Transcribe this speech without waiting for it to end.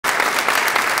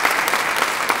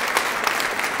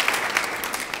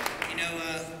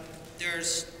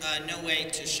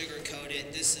to sugarcoat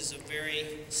it. This is a very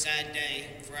sad day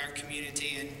for our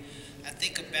community, and I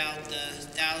think about the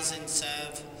thousands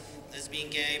of lesbian,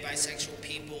 gay, bisexual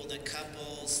people, the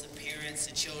couples, the parents,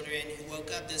 the children who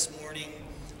woke up this morning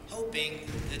hoping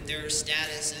that their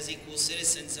status as equal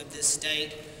citizens of this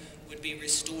state would be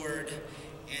restored.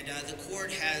 And the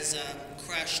court has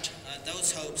crushed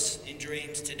those hopes and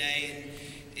dreams today, and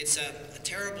it's a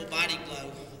terrible body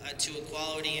blow to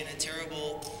equality and a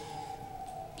terrible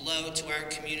blow to our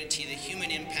community. The human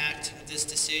impact of this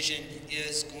decision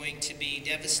is going to be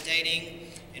devastating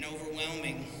and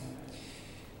overwhelming.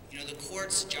 You know, the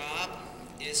court's job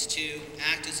is to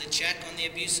act as a check on the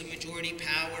abuse of majority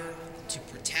power, to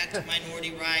protect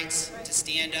minority rights, to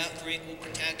stand up for equal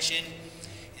protection,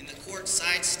 and the court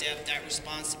sidestepped that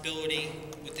responsibility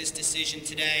with this decision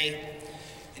today.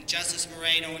 And Justice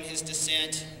Moreno in his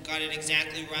dissent got it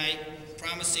exactly right.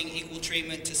 Promising equal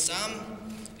treatment to some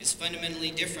is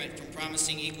fundamentally different from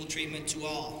promising equal treatment to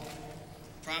all.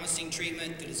 Promising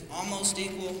treatment that is almost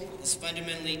equal is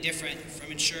fundamentally different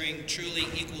from ensuring truly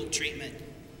equal treatment.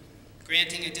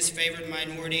 Granting a disfavored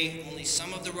minority only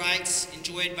some of the rights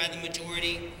enjoyed by the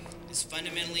majority is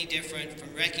fundamentally different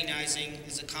from recognizing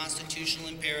as a constitutional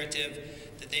imperative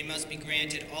that they must be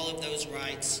granted all of those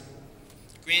rights.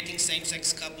 Granting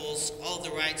same-sex couples all of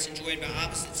the rights enjoyed by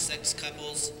opposite-sex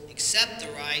couples except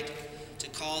the right to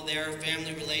call their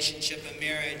family relationship a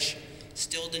marriage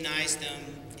still denies them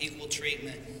equal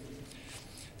treatment.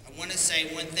 I want to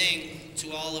say one thing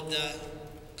to all of the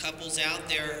couples out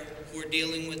there who are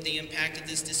dealing with the impact of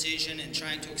this decision and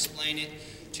trying to explain it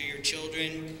to your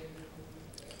children.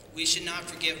 We should not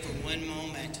forget for one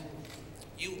moment,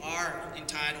 you are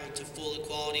entitled to full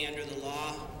equality under the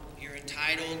law. You're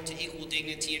entitled to equal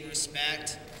dignity and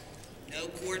respect. No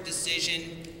court decision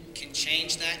can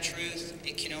change that truth.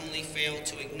 It can only fail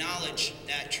to acknowledge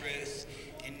that truth.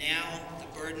 And now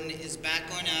the burden is back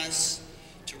on us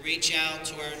to reach out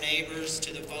to our neighbors,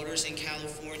 to the voters in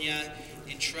California,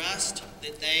 and trust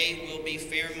that they will be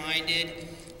fair-minded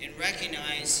and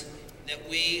recognize that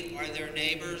we are their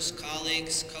neighbors,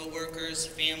 colleagues, co-workers,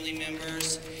 family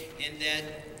members, and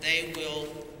that they will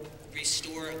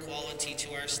restore equality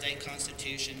to our state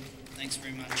constitution. Thanks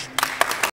very much.